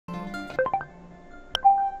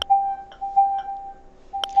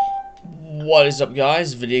What is up,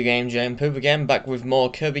 guys? Video Game Jay and Poop again, back with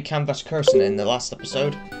more Kirby Canvas Cursing. In the last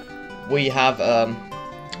episode, we have,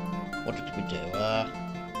 what did we do?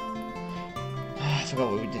 I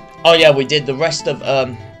forgot what we did. Oh yeah, we did the rest of,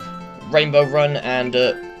 Rainbow Run, and,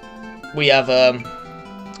 we have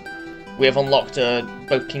unlocked,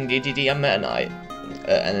 both King DDD and Meta Knight.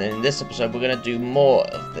 And in this episode, we're gonna do more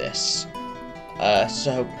of this.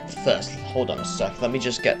 So, first, hold on a sec, let me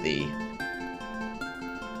just get the...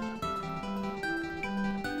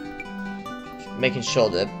 making sure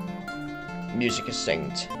the music is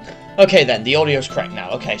synced. Okay then, the audio's correct now.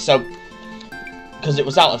 Okay, so, because it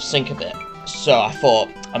was out of sync a bit, so I thought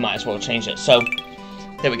I might as well change it. So,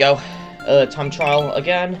 there we go. Time trial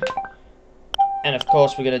again. And of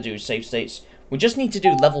course, we're going to do save states. We just need to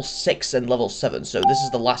do level 6 and level 7, so this is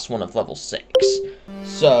the last one of level 6.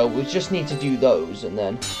 So, we just need to do those, and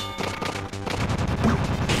then...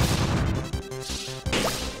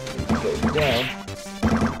 go down.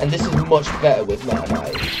 And this is much better with Meta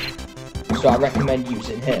Knight, so I recommend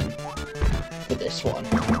using him for this one.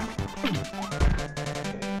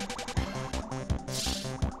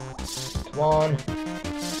 Come on.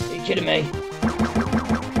 Are you kidding me?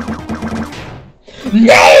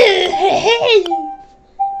 No!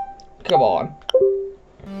 Come on.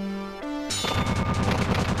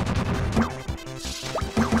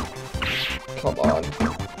 Come on.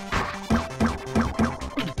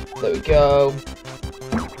 There we go.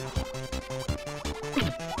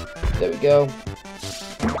 There we go.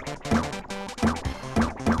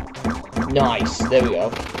 Nice, there we go.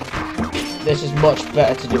 This is much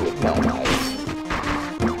better to do with Meta Knight.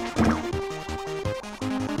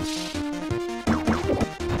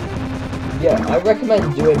 Yeah, I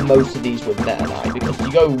recommend doing most of these with Meta Knight because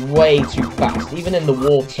you go way too fast, even in the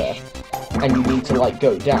water, and you need to, like,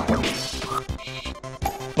 go down.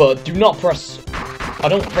 But do not press... I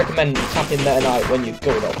don't recommend tapping Meta Knight when you're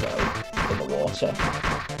going up, though, in the water.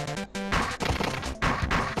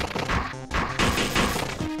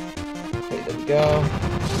 Go.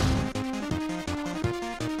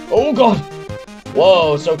 Oh god!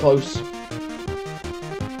 Whoa, so close.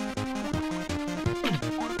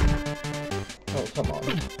 Oh, come on.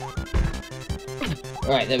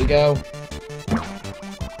 Alright, there we go.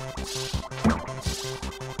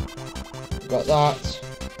 Got that.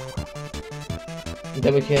 And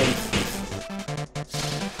then we can...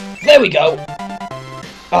 There we go!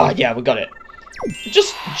 Ah, yeah, we got it.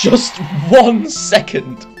 Just 1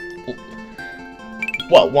 second.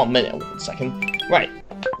 Well, 1 minute, 1 second. Right,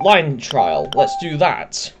 line trial. Let's do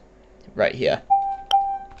that. Right here.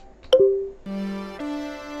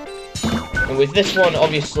 And with this one,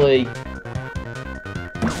 obviously,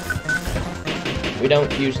 we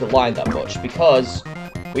don't use the line that much, because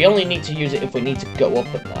we only need to use it if we need to go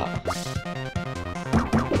up at that.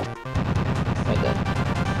 Right there.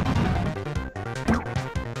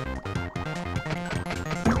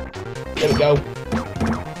 There we go.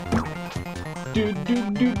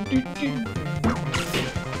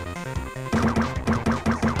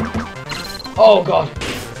 Oh god!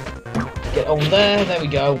 Get on there, there we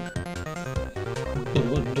go.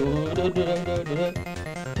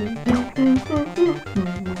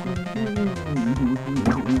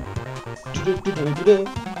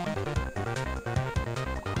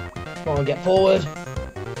 Come on, get forward.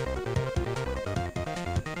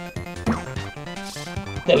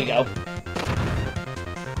 There we go.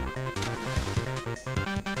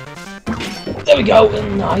 There we go,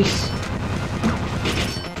 nice.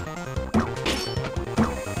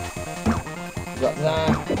 Got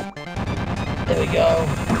that. There we go.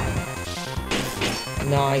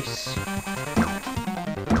 Nice.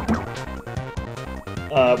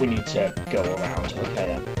 We need to go around. Okay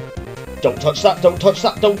then. Don't touch that, don't touch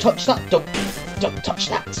that, don't touch that, don't touch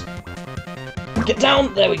that. Get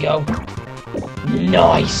down, there we go.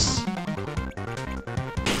 Nice.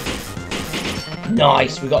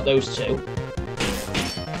 Nice, we got those two.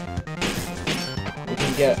 We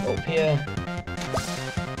can get up here.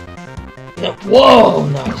 No, whoa,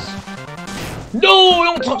 nice. No,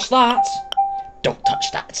 don't touch that. Don't touch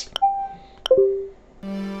that.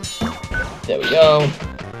 There we go.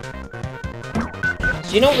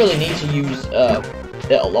 So you don't really need to use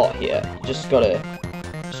it a lot here. You just gotta,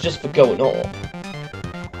 it's just for going up.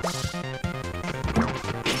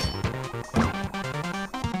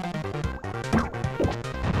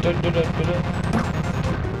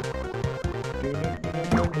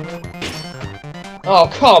 Oh,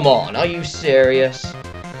 come on, are you serious?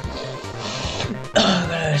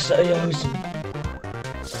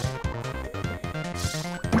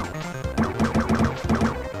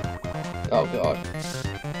 Oh god.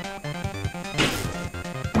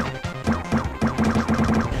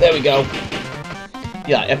 There we go.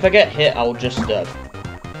 Yeah, if I get hit, I'll just,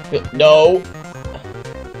 no!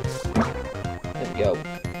 There we go.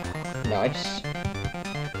 Nice.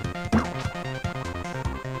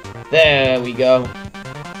 There we go.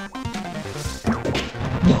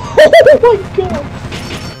 Oh my god!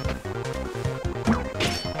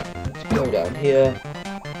 Let's go down here.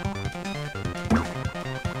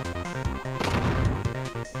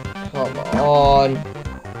 Come on.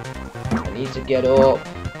 I need to get up.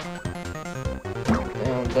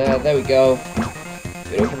 Down there. There we go.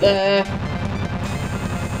 Get over there.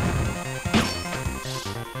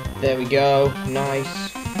 There we go.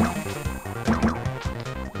 Nice.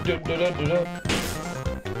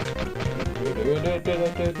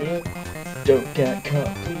 Don't get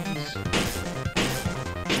caught, please.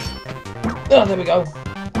 Oh, there we go.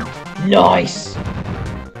 Nice.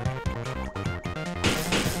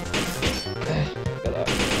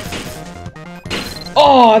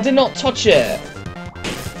 Oh, I did not touch it.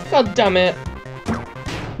 God damn it.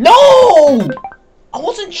 No! I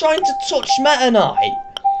wasn't trying to touch Meta Knight.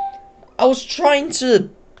 I was trying to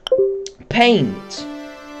paint.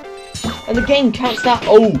 And the game counts that.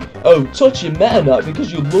 Oh, touching Meta Knight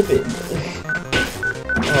because you love it.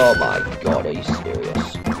 Oh my god, are you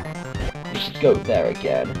serious? You should go there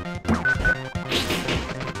again.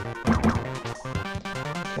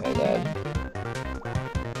 Okay then.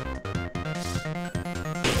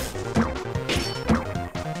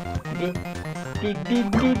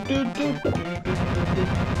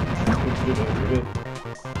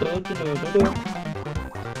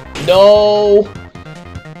 No!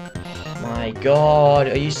 My god,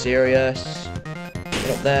 are you serious? Get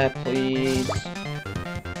up there, please.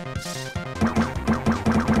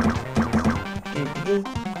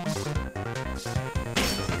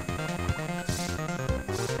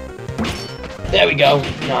 There we go,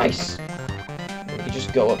 nice. We can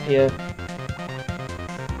just go up here.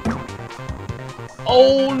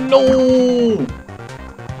 Oh no!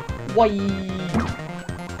 Why?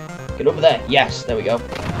 Get over there. Yes, there we go.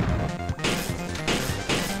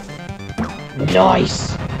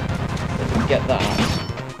 Nice! Get that.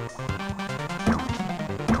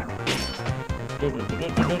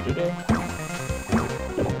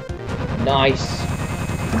 Nice.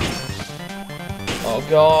 Oh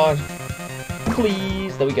god.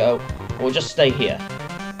 Please. There we go. We'll just stay here.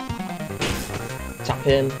 Tap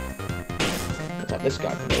in. Attack this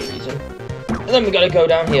guy for no reason. And then we gotta go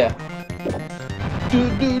down here.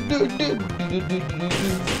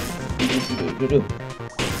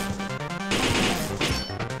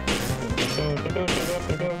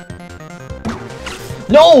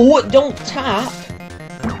 No! Don't tap!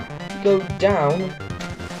 Go down.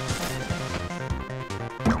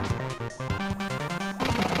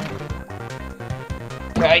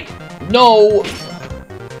 Okay. No!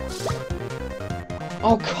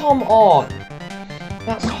 Oh, come on!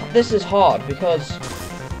 This is hard because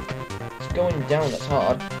it's going down that's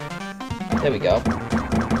hard. There we go.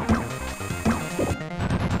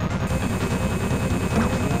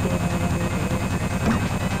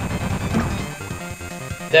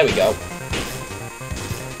 There we go.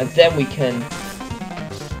 And then we can...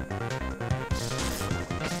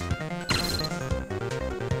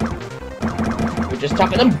 We're just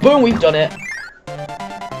tapping and boom, we've done it.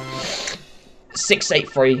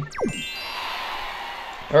 683.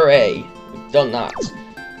 Hooray. We've done that.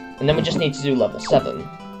 And then we just need to do level 7.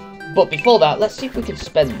 But before that, let's see if we can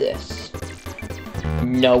spend this.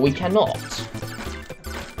 No, we cannot.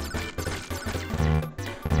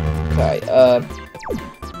 Okay,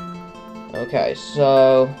 okay,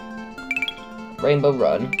 so... Rainbow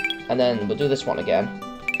Run. And then we'll do this one again.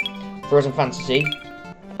 Frozen Fantasy.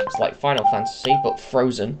 It's like Final Fantasy, but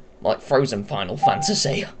frozen. Like Frozen Final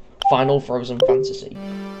Fantasy. Final Frozen Fantasy.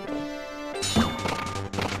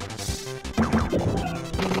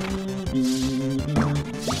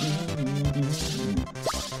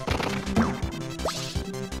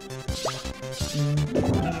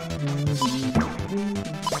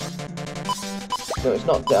 No, it's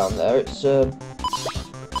not down there, it's,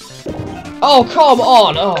 Oh, come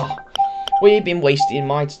on! Oh! I've been wasting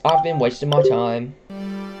my time.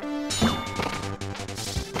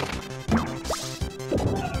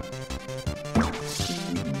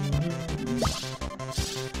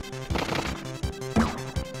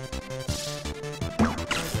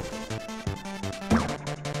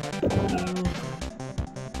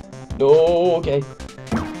 No, okay.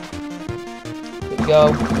 Here we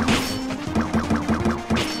go.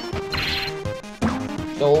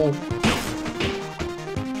 No.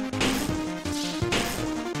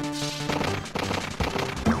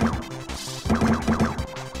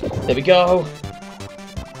 There we go.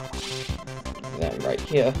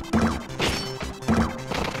 here.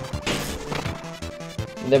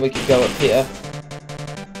 And then we could go up here.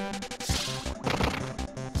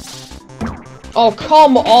 Oh,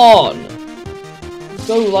 come on!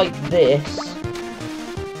 Go like this.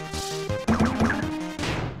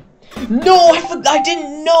 No, I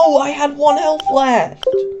didn't know I had 1 health left.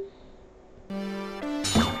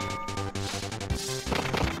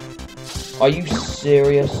 Are you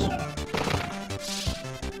serious?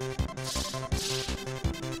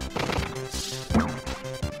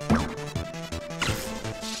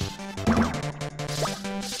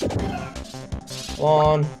 Come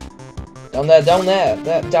on. Down there, down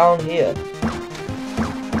there. Down here.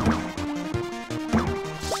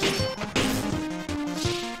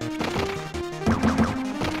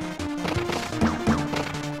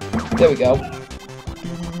 There we go.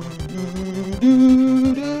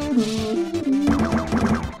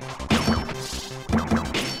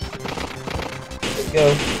 There we go.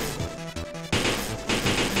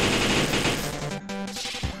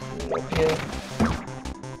 Up here.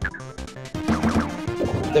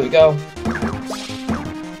 There we go.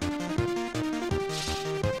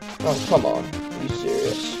 Oh, come on. Are you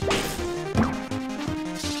serious?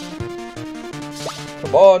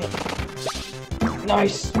 Come on.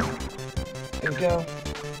 Nice. There we go.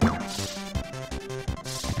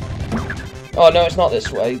 Oh, no, it's not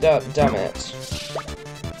this way. Damn it.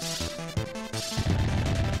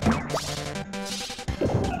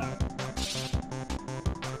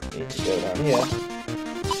 Need to go down here.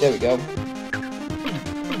 There we go.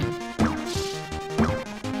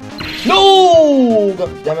 No!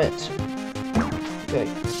 God damn it. Okay.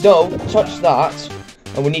 No, touch that.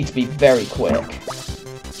 And we need to be very quick.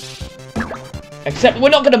 Except we're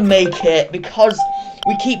not going to make it because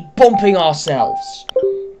we keep bumping ourselves.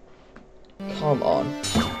 Come on.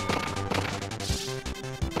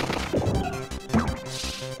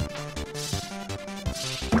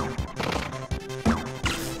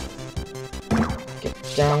 Get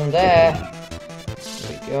down there. There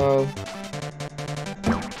we go.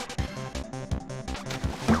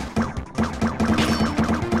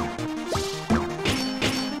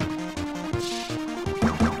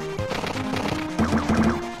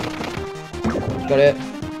 Got it.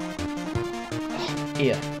 Oh,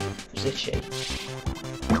 ear. It's itchy.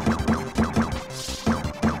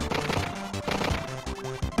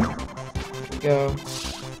 There we go.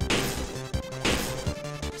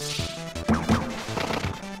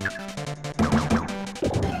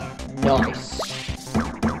 Nice.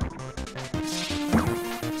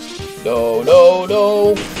 No, no,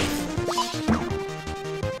 no.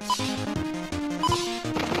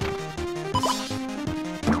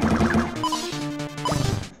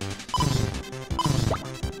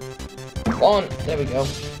 On. There we go.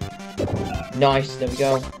 Nice. There we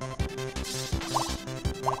go.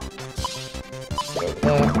 Go over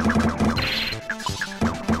there.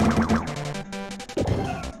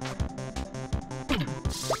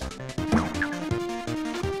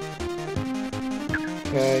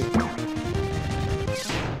 Okay.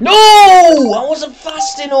 No! I wasn't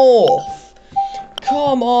fast enough!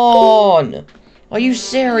 Come on! Are you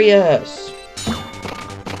serious?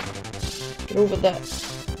 Get over there.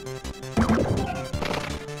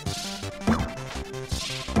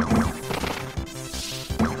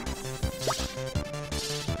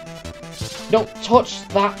 Don't touch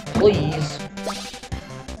that, please.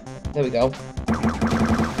 There we go.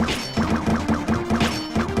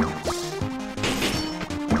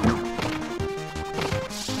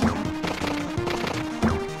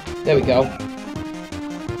 There we go.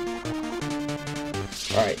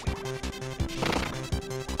 Alright.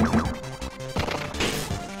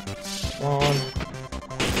 Come on.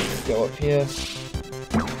 Go up here.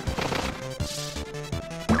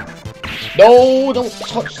 No, don't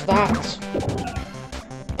touch that.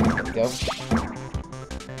 There we go.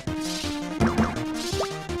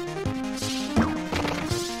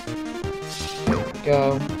 There we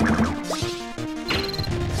go.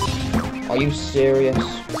 Are you serious?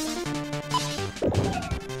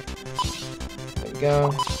 There we go.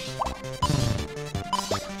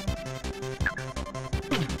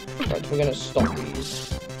 Right, we're gonna stop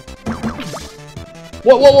these.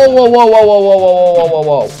 Whoa, whoa, whoa, whoa, whoa, whoa, whoa, whoa, whoa, whoa, whoa,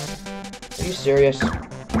 whoa. Are you serious?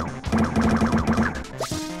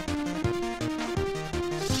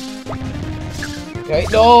 Okay,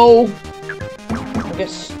 no! I get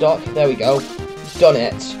stuck. There we go. Done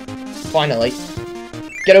it. Finally.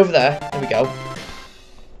 Get over there. There we go.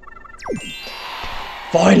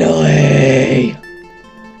 Finally!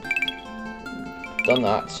 Done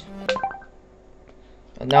that.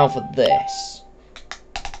 And now for this.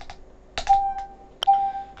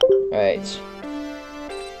 Right.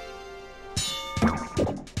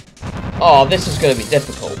 Oh, this is going to be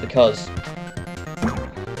difficult because you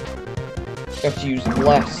have to use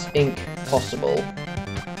less ink possible.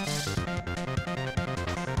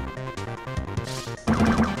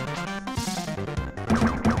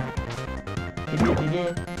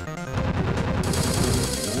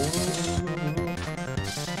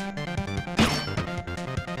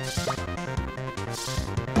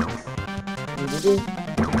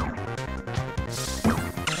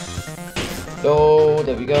 Oh,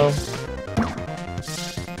 there we go.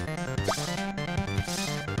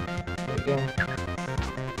 There we go.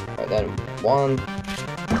 Right then, 1,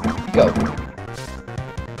 go.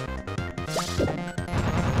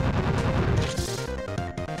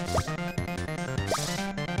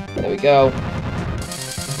 There we go.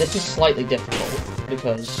 This is slightly difficult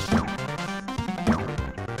because...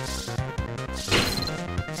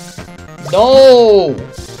 No!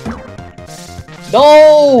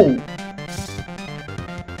 No!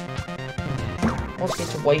 Wants me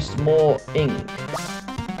to waste more ink.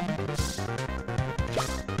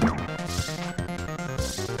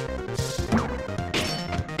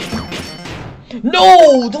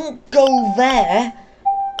 No! Don't go there!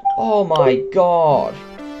 Oh my god.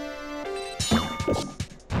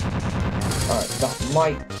 Alright, that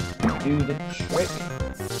might do the trick.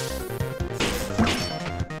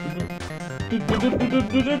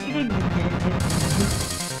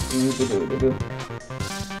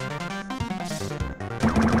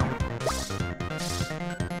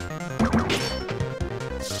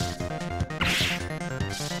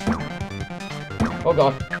 Oh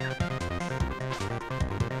god.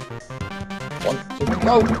 1, 2, 3,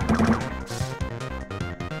 go!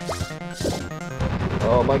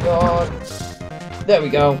 Oh my god. There we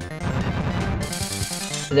go.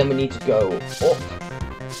 And then we need to go up.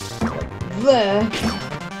 Like there.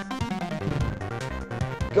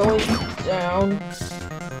 Going down.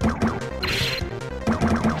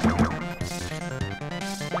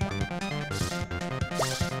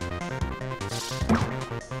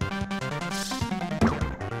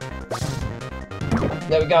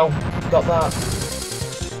 There we go. Got that.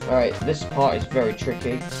 Alright, this part is very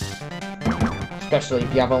tricky. Especially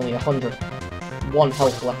if you have only 101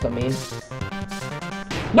 health left, I mean.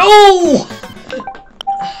 No!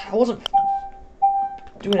 I wasn't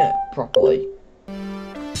doing it properly.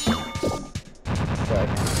 Okay.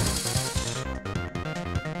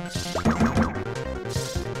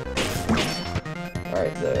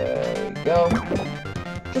 Alright, there we go.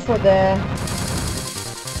 Just right there.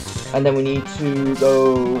 And then we need to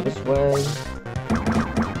go this way.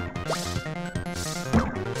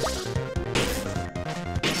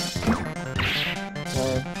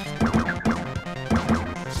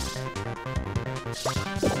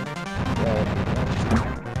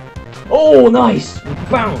 Oh, nice! We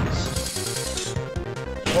bounced!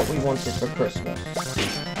 What we wanted for Christmas.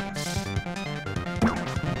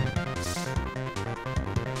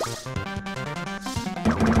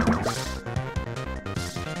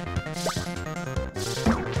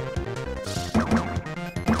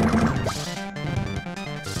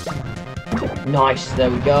 Nice, there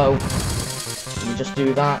we go. We just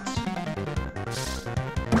do that.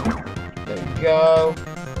 There we go.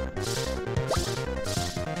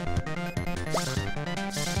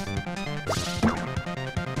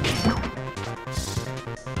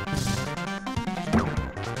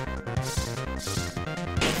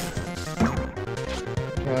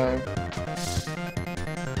 Okay.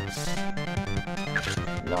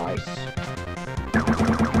 Nice.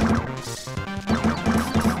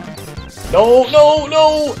 No, no,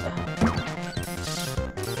 no!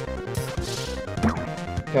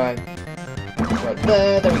 Okay. Right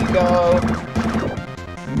there, there we go.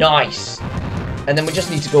 Nice! And then we just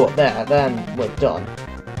need to go up there, then we're done.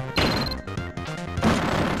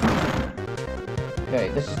 Okay,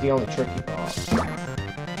 this is the only tricky part.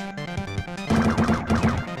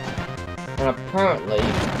 And apparently,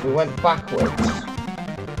 we went backwards.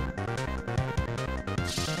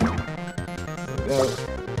 There we go.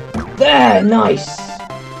 There! Nice!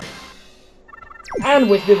 And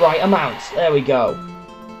with the right amount. There we go.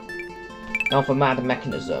 Now for Mad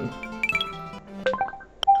Mechanism.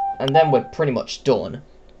 And then we're pretty much done.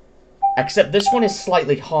 Except this one is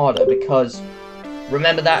slightly harder because...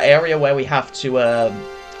 Remember that area where we have to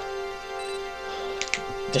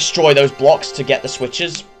destroy those blocks to get the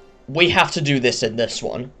switches? We have to do this in this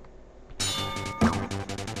one.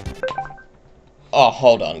 Oh,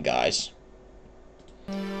 hold on, guys.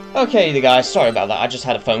 Okay, guys, sorry about that. I just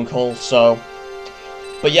had a phone call, so...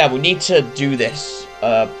 But yeah, we need to do this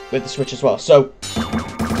with the switch as well. So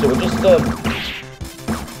we'll just...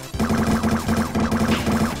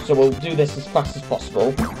 So we'll do this as fast as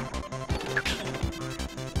possible.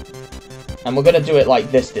 And we're gonna do it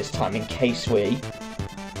like this time, in case we...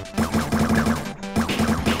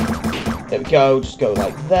 There we go, just go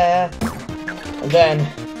like there. And then...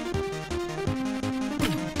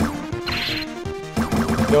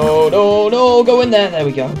 No, no, no, go in there. There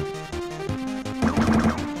we go.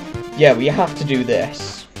 Yeah, we have to do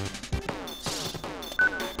this.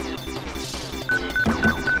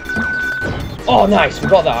 Oh, nice, we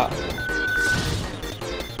got that.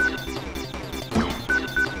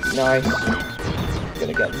 Nice.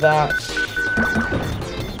 Gonna get that.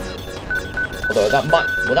 Although that might...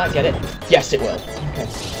 Will that get it? Yes, it will. Okay.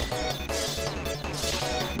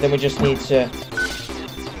 Then we just need to...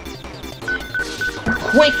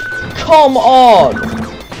 Quick! Come on!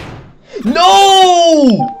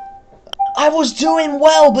 No! I was doing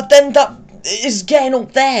well, but then that is getting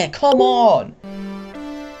up there. Come on!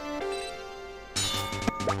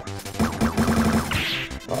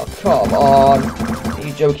 Oh, come on. Are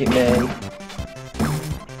you joking me?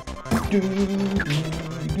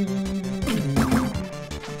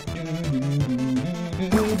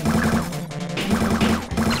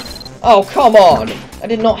 Oh, come on! I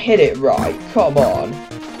did not hit it right. Come on.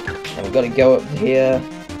 And we've got to go up here.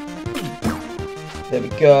 There we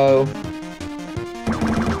go.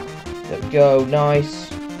 There we go. Nice.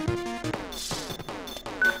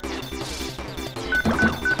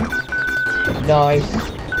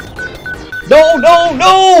 Nice. No, no,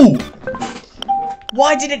 no!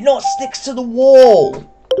 Why did it not stick to the wall?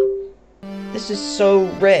 This is so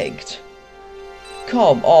rigged.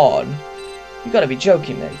 Come on. You gotta be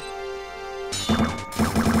joking me.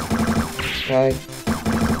 Okay.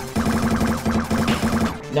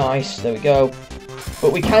 Nice, there we go.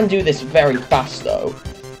 But we can do this very fast though.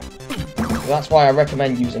 So that's why I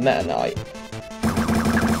recommend using Meta Knight.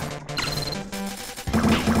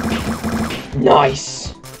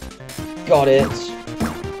 Nice! Got it.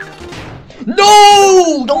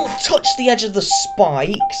 No! Don't touch the edge of the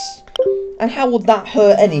spikes! And how would that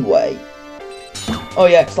hurt anyway? Oh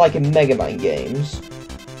yeah, it's like in Mega Man games.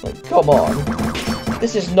 Like, come on.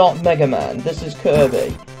 This is not Mega Man, this is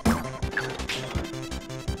Kirby.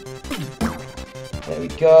 There we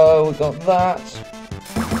go, we got that.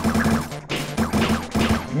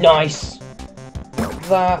 Nice! Got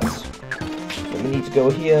that. Then we need to go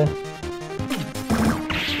here.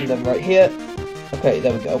 And then right here. Okay,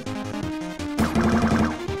 there we go.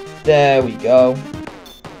 There we go.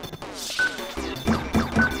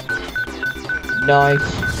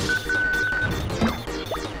 Nice.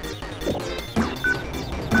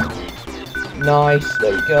 Nice,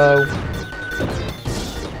 there we go.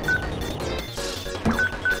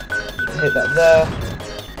 Hit that there.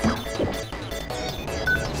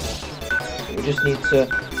 We just need to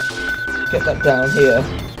get that down here.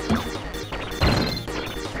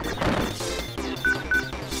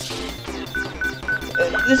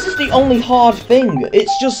 This is the only hard thing.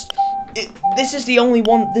 It's just... this is the only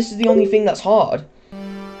one... This is the only thing that's hard.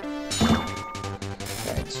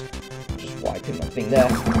 Right. Just wiping my thing there.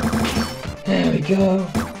 There we go.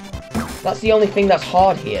 That's the only thing that's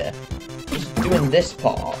hard here. Just doing this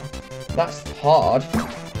part. That's hard.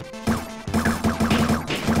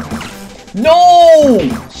 No!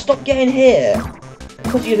 Stop getting hit.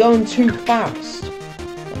 Because you're going too fast.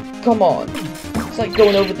 Come on. It's like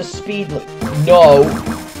going over the speed limit. No!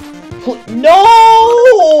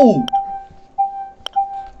 No!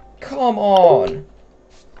 Come on.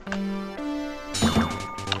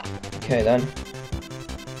 Okay then.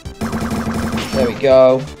 There we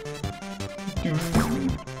go.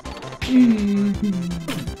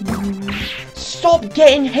 Stop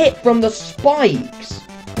getting hit from the spikes!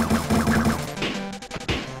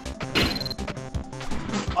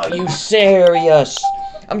 Are you serious?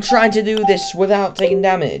 I'm trying to do this without taking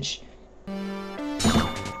damage.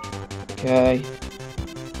 Okay.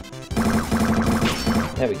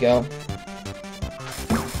 There we go.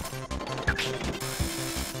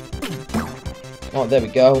 Oh, there we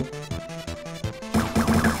go.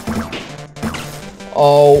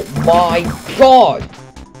 Oh my god!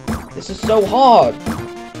 This is so hard!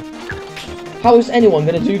 How is anyone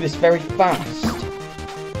gonna do this very fast?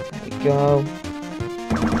 There we go.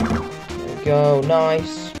 There we go,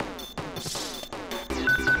 nice.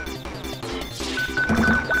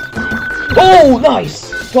 Oh,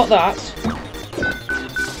 nice! Got that.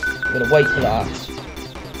 I'm gonna wait for that.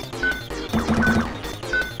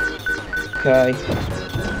 Okay.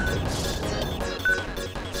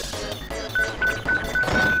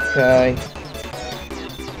 Okay.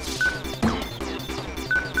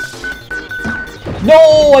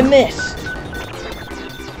 No, I missed!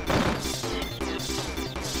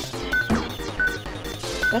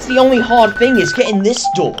 That's the only hard thing, is getting this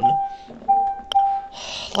done.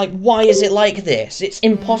 Like, why is it like this? It's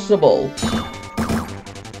impossible.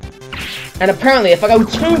 And apparently, if I go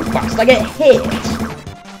too fast, I get hit.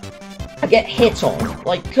 I get hit on.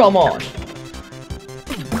 Like, come on.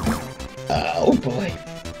 Oh, boy.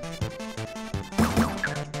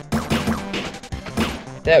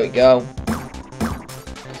 There we go.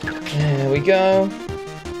 There we go.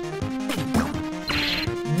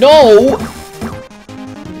 No!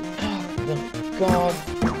 Oh, God.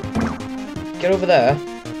 Get over there.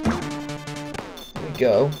 There we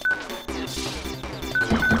go.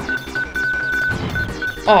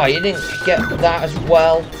 Oh, you didn't get that as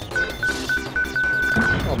well.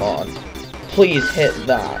 Come on. Please hit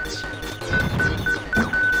that.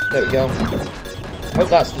 There we go. Hope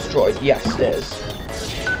that's destroyed. Yes, it is.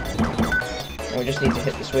 And we just need to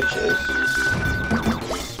hit the switches.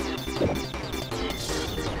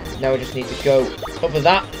 Now we just need to go over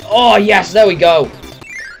that. Oh, yes, there we go.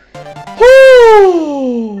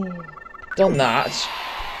 Woo! Done that.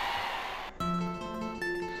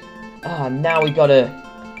 Ah, now we gotta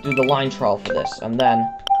do the line trial for this, and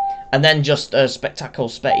then just a spectacle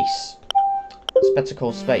space,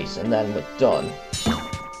 and then we're done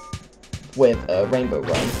with a rainbow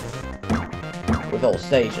run with all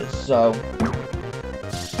stages. So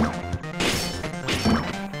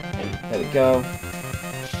there we go.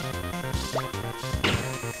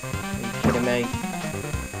 Are you kidding me?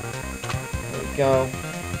 There we go.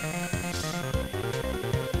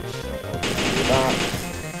 Do that.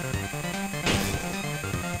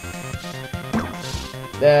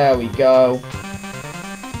 There we go.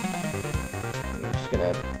 I'm just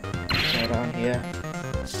gonna go down here.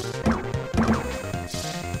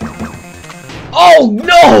 Oh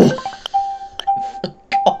no!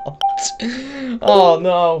 God. Oh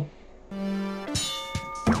no.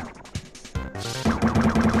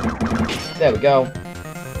 There we go.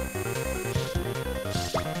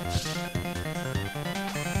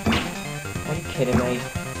 Are you kidding me?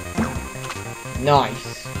 Nice.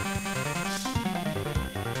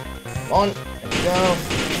 On, there we go.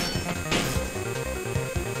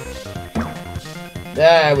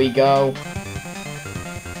 There we go.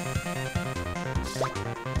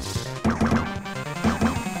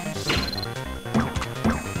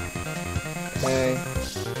 Okay.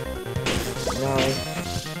 Nice.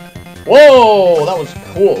 Whoa, that was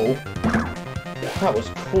cool. That was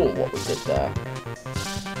cool what we did there.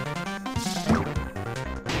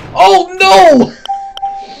 Oh no!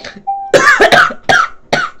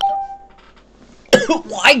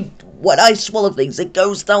 Why? When I swallow things, it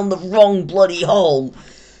goes down the wrong bloody hole.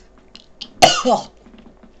 God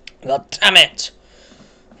damn it!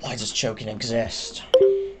 Why does choking exist?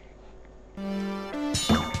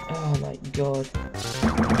 Oh my god.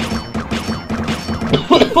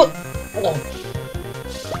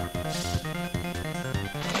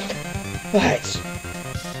 Right.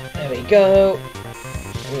 There we go.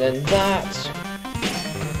 And then that.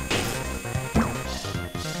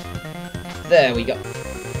 There we go.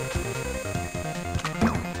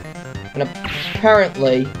 And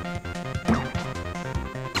apparently...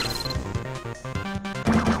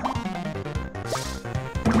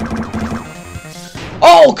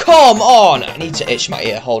 Oh, come on! I need to itch my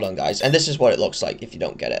ear. Hold on, guys. And this is what it looks like if you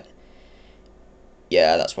don't get it.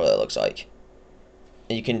 Yeah, that's what it looks like.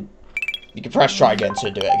 And you can press try again to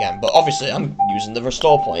do it again. But obviously, I'm using the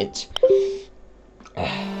restore point.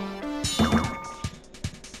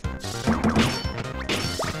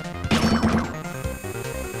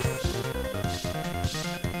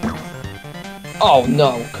 Oh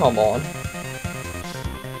no, come on.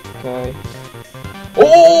 Okay.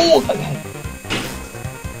 Oh! Okay.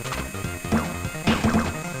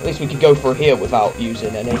 At least we could go for here without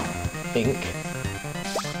using any ink.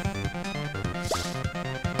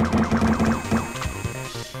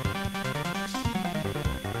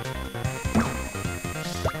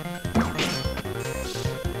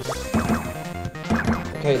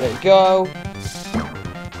 Okay, there we go.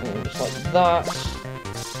 And just like that.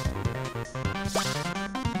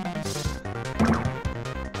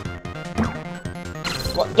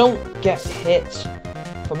 What? Don't get hit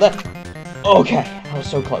from there. Okay, I was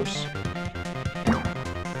so close.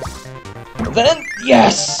 And then,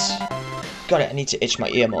 yes! Got it, I need to itch my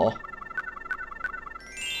ear more.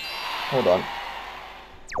 Hold on.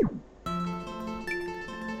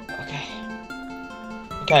 Okay.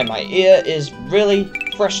 Okay, my ear is really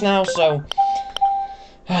fresh now, so...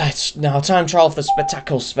 it's now time trial for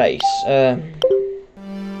spectacle space.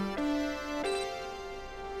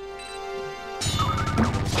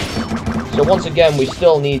 So once again, we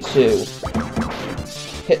still need to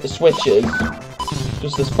hit the switches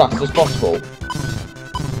just as fast as possible.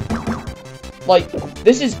 Like,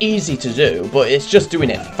 This is easy to do, but it's just doing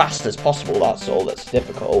it fast as possible, that's all that's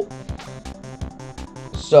difficult.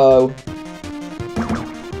 So...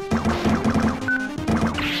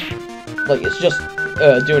 like, it's just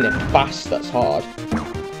doing it fast that's hard.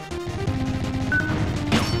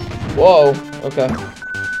 Whoa, okay.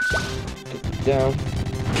 Get down.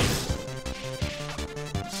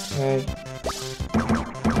 Okay.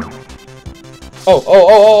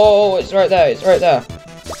 Oh, it's right there, it's right there.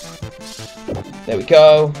 There we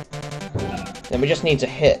go. Then we just need to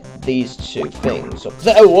hit these two things up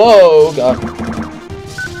there. Whoa, God.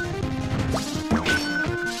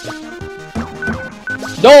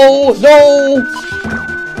 No, no!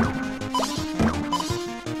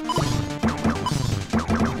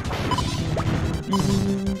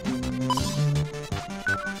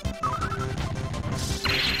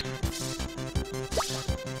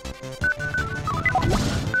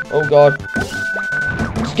 Oh God.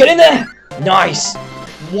 Just get in there! Nice!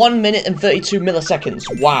 1 minute and 32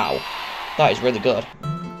 milliseconds. Wow. That is really good.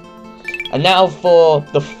 And now for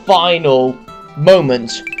the final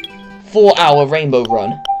moment. 4-hour rainbow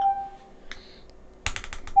run.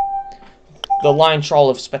 The Lion Troll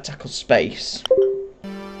of Spectacle Space.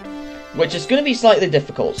 Which is going to be slightly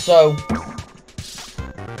difficult, so...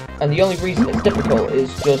 and the only reason it's difficult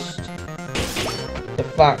is just the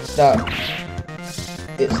fact that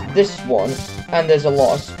it's this one, and there's a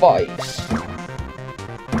lot of spikes.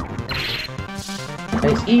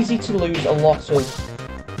 And it's easy to lose a lot of...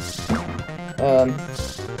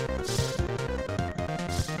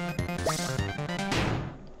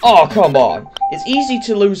 oh, come on! It's easy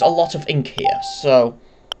to lose a lot of ink here, so...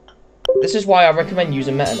 this is why I recommend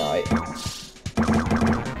using Meta Knight.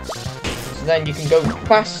 So then you can go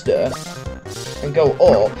faster and go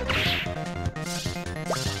up.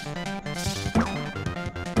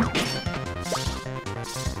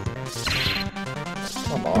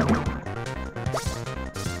 Come on.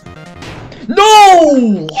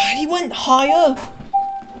 No! He went higher?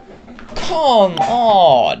 Come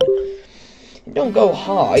on! Don't go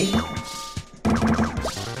high.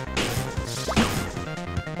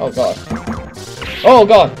 Oh God. Oh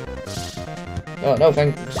God! Oh no,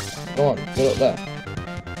 thanks. Go on, get up there.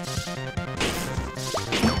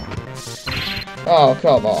 Oh,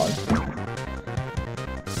 come on.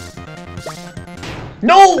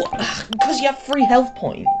 No! Because you have 3 health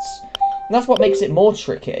points. And that's what makes it more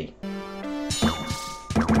tricky.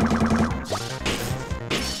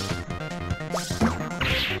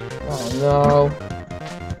 Oh no.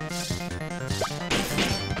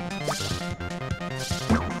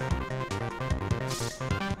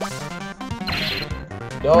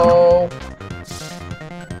 No.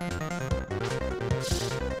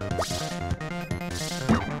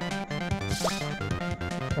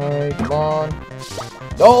 Okay, come on.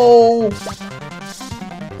 No.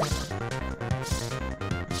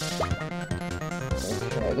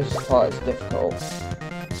 Okay, this part is difficult.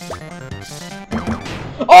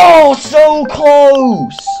 Oh, so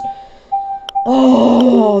close!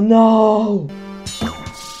 Oh no!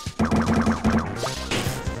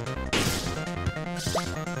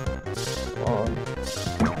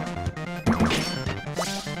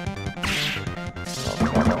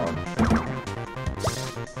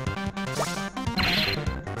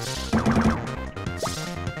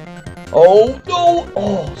 Oh, no!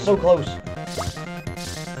 Oh, so close.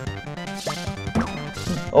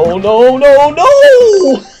 Oh, no, no,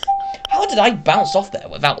 no! How did I bounce off there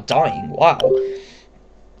without dying? Wow.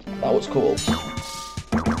 That was cool.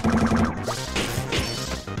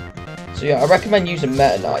 So yeah, I recommend using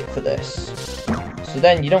Meta Knight for this. So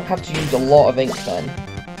then you don't have to use a lot of ink then.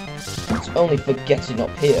 It's only for getting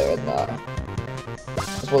up here and that.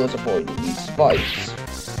 As well as avoiding these spikes.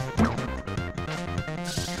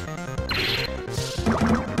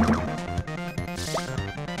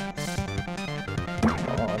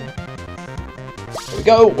 Here we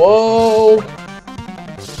go! Whoa!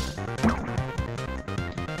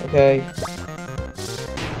 Okay.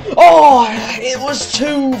 Oh! It was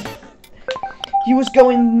too... he was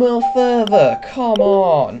going more further. Come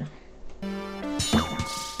on.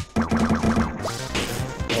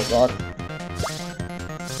 Oh God.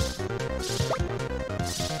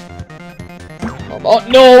 Come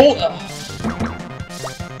on. No!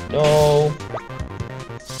 No.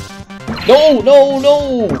 No, no,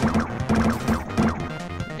 no!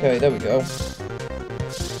 Okay, there we go.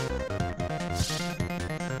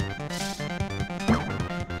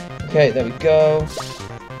 Okay, there we go.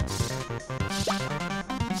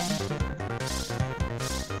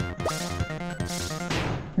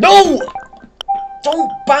 No!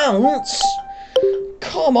 Don't bounce!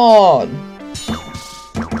 Come on!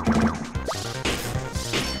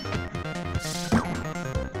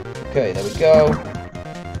 Okay, there we go.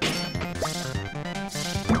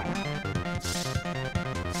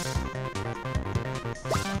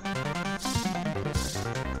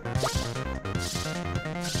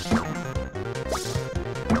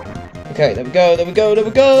 Okay, there we go, there we go, there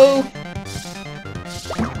we go!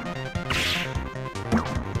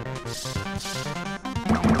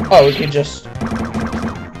 Oh, we can just...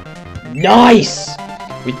 Nice!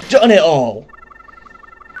 We've done it all!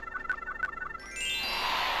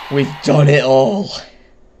 We've done it all!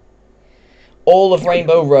 All of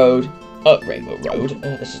Rainbow Road... Rainbow Road?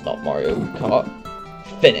 This is not Mario Kart.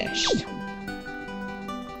 Finished.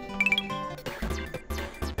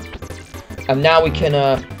 And now we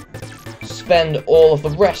can, spend all of the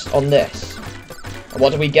rest on this. And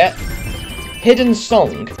what do we get? Hidden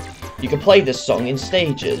Song. You can play this song in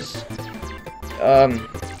stages.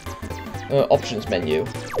 Options menu.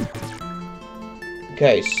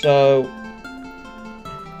 Okay, so...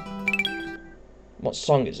 What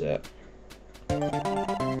song is it?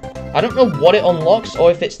 I don't know what it unlocks,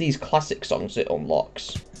 or if it's these classic songs it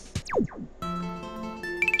unlocks.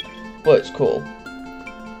 But it's cool.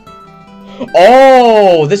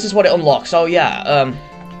 Oh, this is what it unlocks. Oh, yeah.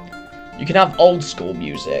 You can have old school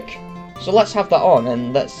music. So let's have that on,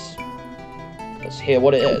 and let's hear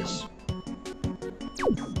what it is.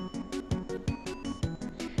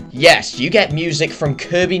 Yes, you get music from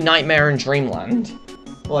Kirby, Nightmare, and Dreamland.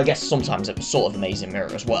 Well, I guess sometimes it was sort of Amazing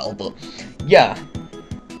Mirror as well, but yeah.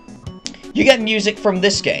 You get music from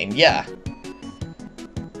this game, yeah.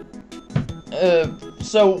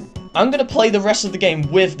 So I'm gonna play the rest of the game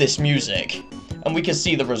with this music, and we can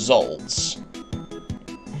see the results.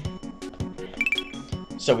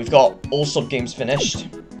 So we've got all sub-games finished,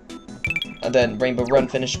 and then Rainbow Run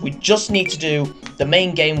finished. We just need to do the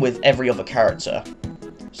main game with every other character.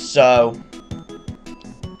 So,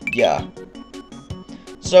 yeah.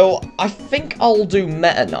 So, I think I'll do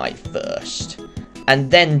Meta Knight first, and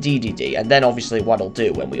then DDD, and then obviously what I'll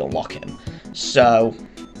do when we unlock him. So,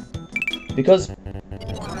 because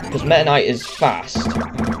Meta Knight is fast.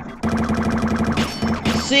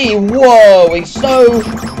 See, whoa, he's so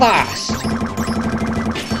fast!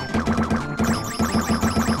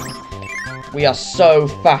 We are so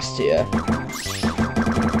fast here.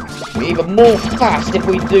 We're even more fast if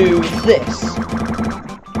we do this.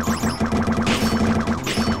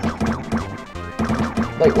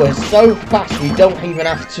 Like, we're so fast we don't even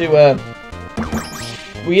have to,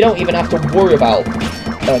 worry about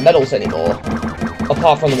medals anymore.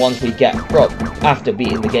 Apart from the ones we get from after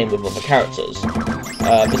beating the game with other characters.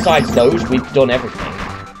 Besides those, we've done everything.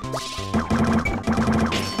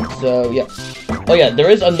 So, yeah. Oh yeah, there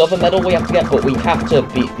is another medal we have to get, but we have to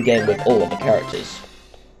beat the game with all of the characters.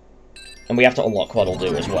 And we have to unlock what I'll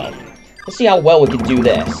do as well. Let's see how well we can do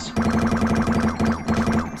this.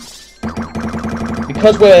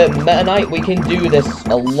 Because we're Meta Knight, we can do this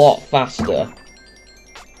a lot faster.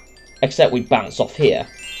 Except we bounce off here.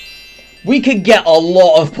 We could get a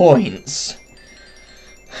lot of points.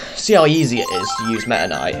 See how easy it is to use Meta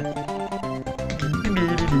Knight.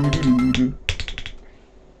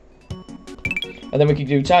 And then we can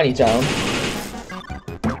do Tiny Town.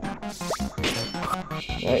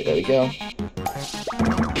 Right, there we go.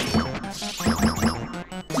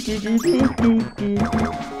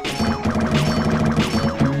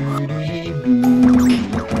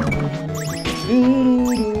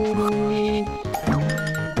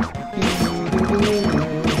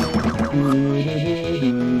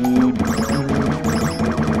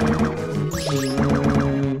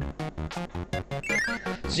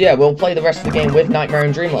 So yeah, we'll play the rest of the game with Nightmare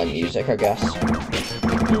and Dreamland music, I guess.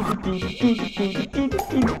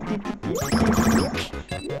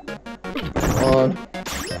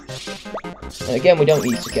 And again, we don't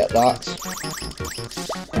need to get that.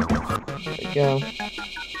 There we go.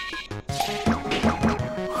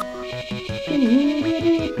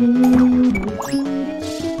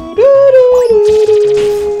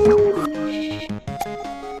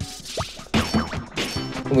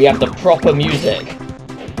 And we have the proper music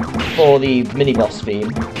for the mini-boss theme.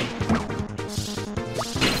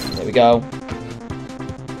 There we go.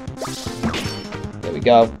 There we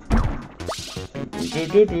go.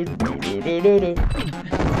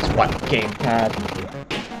 Swipe gamepad.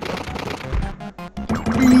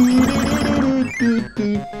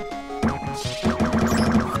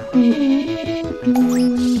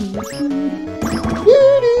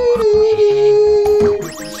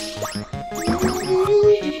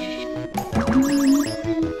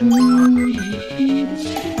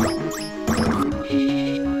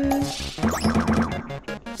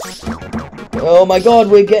 Oh my god,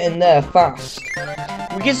 we're getting there fast.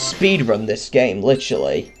 We can speedrun this game,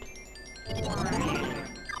 literally.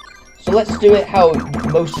 So let's do it how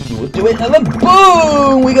most of you would do it, and then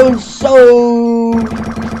boom! We're going so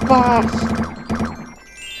fast.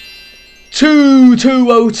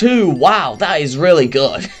 2202. Wow, that is really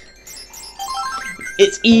good.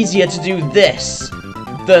 It's easier to do this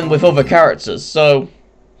than with other characters, so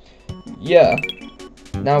yeah.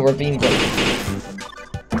 Now Ravine Break.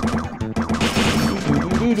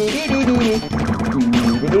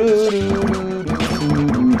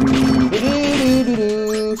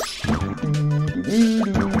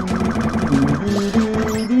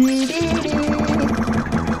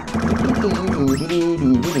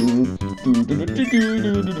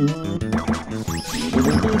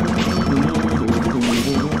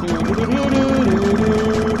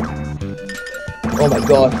 Oh my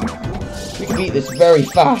god. We can beat this very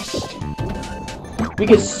fast. We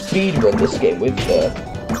can speedrun this game with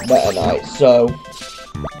Meta Knight, so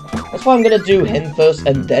that's why I'm gonna do him first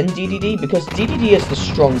and then DDD, because DDD is the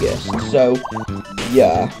strongest, so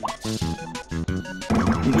yeah.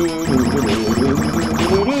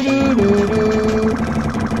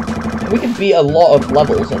 We can beat a lot of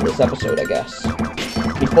levels in this episode, I guess,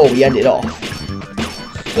 before we end it off.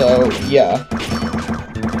 So yeah.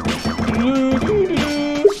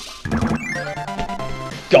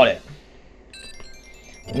 Got it.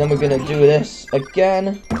 And then we're gonna do this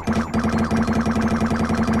again.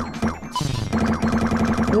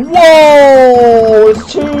 Whoa!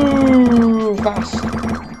 It's too fast.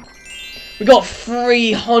 We got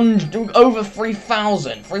 300, over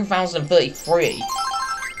 3,000, 3,033.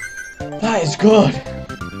 That is good.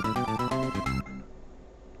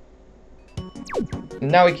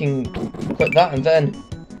 Now we can quit that and then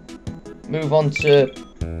move on to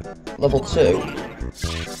level 2.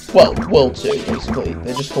 Well, World 2, basically.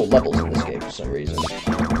 They're just called levels in this game for some reason.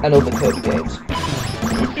 And other Kirby games.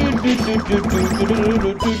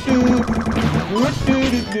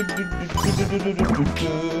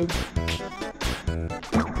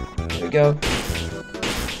 There we go.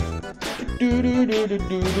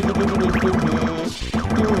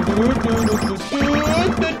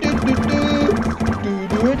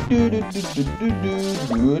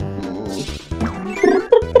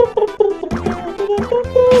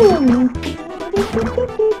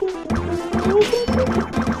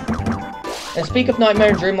 And speak of Nightmare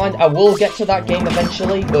in Dreamland, I will get to that game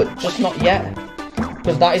eventually, but just not yet,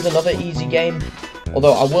 because that is another easy game.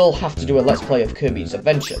 Although I will have to do a Let's Play of Kirby's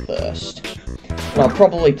Adventure first. And I'll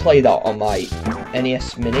probably play that on my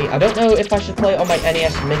NES Mini. I don't know if I should play it on my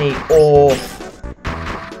NES Mini or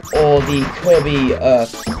the Kirby,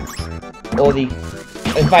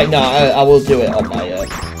 in fact, no, I will do it on my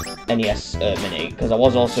NES Mini, because I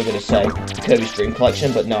was also going to say Kirby's Dream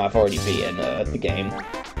Collection, but no, I've already beaten the game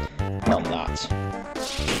on that.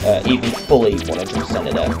 Even fully 100%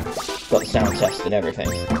 of it. Got the sound test and everything.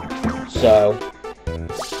 So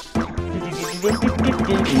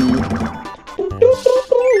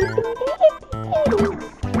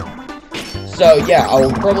yeah,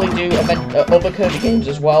 I'll probably do other Kirby games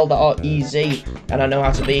as well that are easy and I know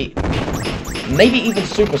how to beat. Maybe even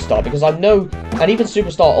Superstar, because I know, and even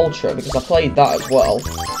Superstar Ultra, because I played that as well,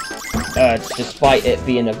 despite it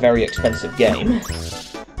being a very expensive game.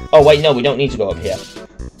 Oh wait, no, we don't need to go up here.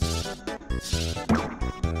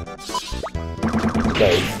 Need to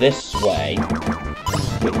go this way.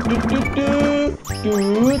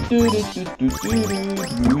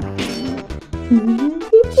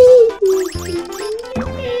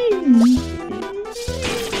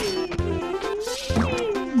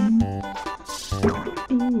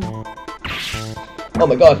 Oh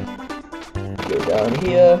my god. Go down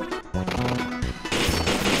here.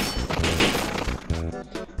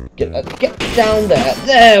 Get down there.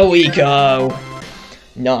 There we go.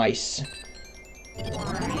 Nice.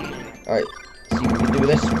 Alright. See if we can do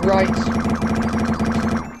this right.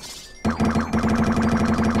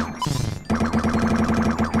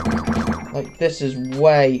 Like, this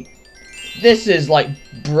is like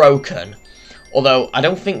broken. Although, I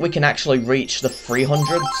don't think we can actually reach the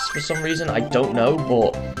 300s for some reason, I don't know,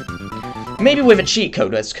 but maybe with a cheat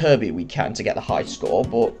code as Kirby we can to get the high score,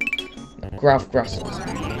 but grasses.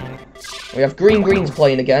 We have Green's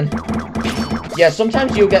playing again. Yeah,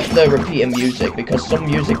 sometimes you'll get the repeating music, because some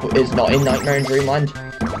music is not in Nightmare in Dreamland,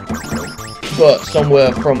 but some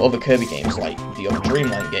were from other Kirby games, like the other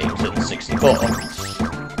Dreamland games in 64,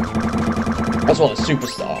 as well as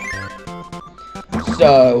Superstar.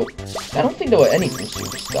 So, I don't think there were any from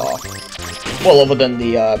Superstar. Well, other than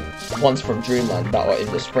the ones from Dreamland that were in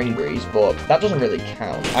the Spring Breeze, but that doesn't really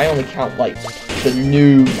count. I only count, like, the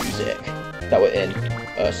new music that were in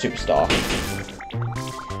Superstar.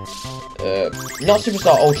 Not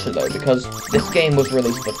Superstar Ultra though, because this game was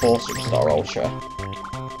released before Superstar Ultra.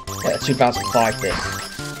 2005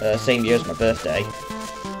 this. Same year as my birthday.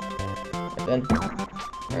 Right then.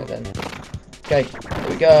 Right then. Okay, there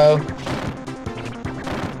we go.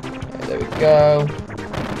 Okay, there we go.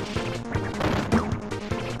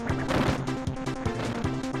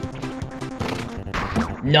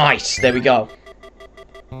 Nice! There we go.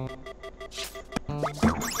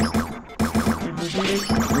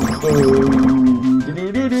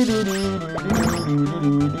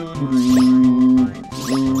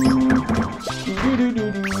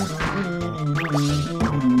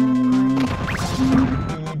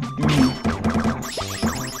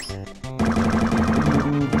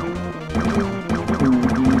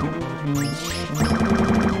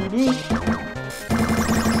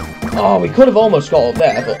 Oh, we could have almost got up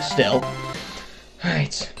there, but still.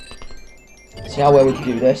 Right. See how well we can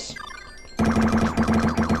do this.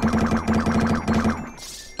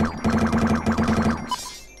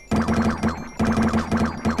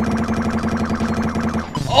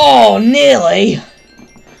 Oh, nearly!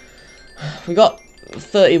 We got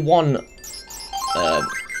 31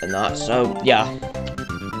 in that, so yeah.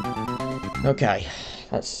 Okay,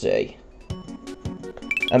 let's see.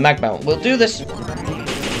 A Magma. We'll do this.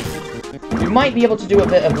 We might be able to do a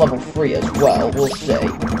bit of level 3 as well, we'll see.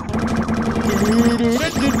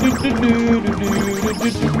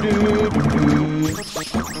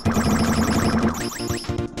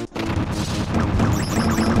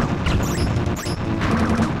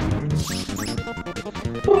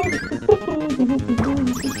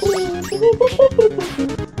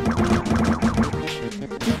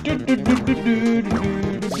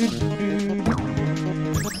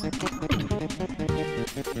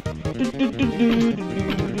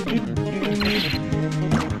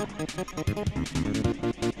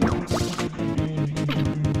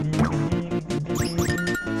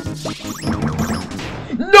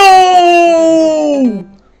 No!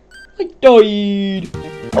 I died!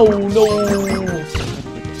 Oh no!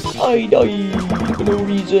 I died for no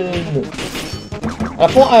reason. I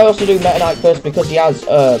thought I also do Meta Knight first because he has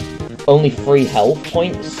only 3 health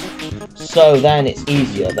points. So then it's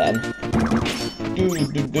easier then.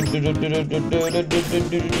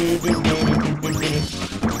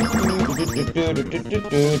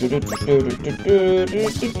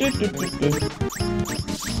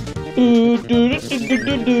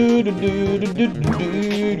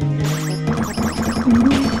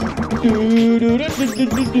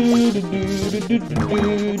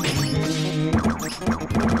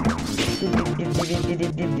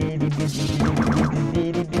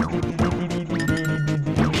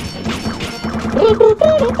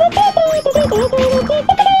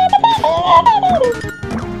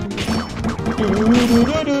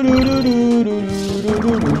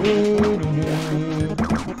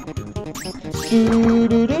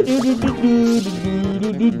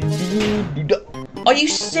 Are you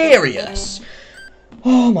serious?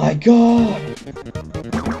 Oh my god.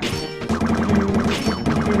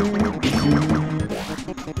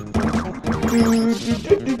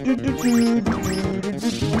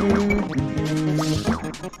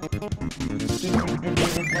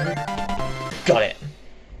 Got it.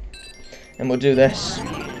 And we'll do this.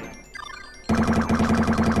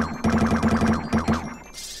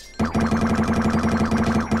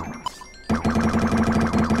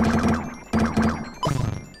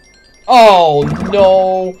 Oh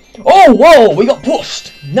no! Oh whoa! We got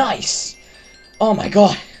pushed! Nice! Oh my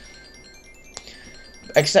god.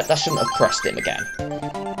 Except I shouldn't have pressed him again.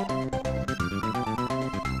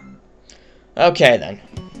 Okay then.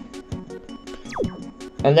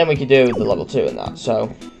 And then we could do the level 2 in that,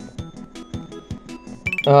 so...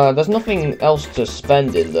 there's nothing else to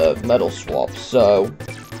spend in the medal swap, so...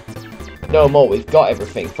 No more, we've got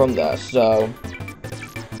everything from there, so...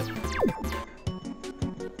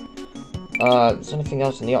 is there anything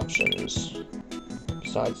else in the options?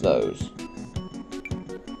 Besides those?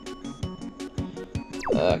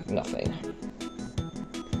 Nothing.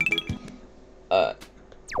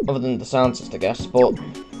 Other than the sound test, I guess, but...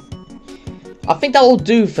 I think that will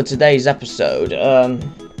do for today's episode.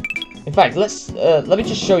 In fact, let me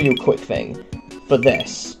just show you a quick thing for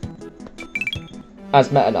this.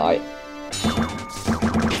 As Meta Knight.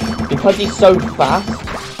 Because he's so fast,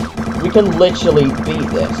 we can literally beat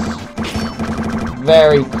this.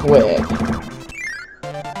 Very quick.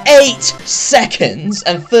 8 seconds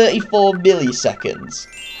and 34 milliseconds.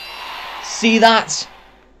 See that?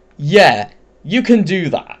 Yeah, you can do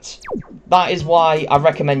that. That is why I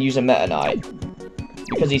recommend using Meta Knight.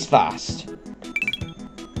 Because he's fast.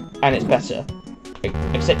 And it's better.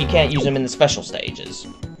 Except you can't use him in the special stages.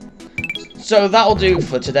 So that'll do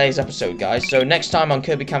for today's episode, guys. So next time on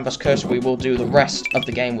Kirby Canvas Curse, we will do the rest of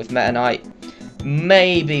the game with Meta Knight.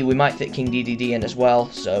 Maybe we might fit King DDD in as well.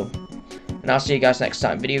 So, and I'll see you guys next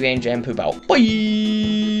time. Video Game Jam Poop out.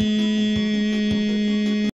 Bye!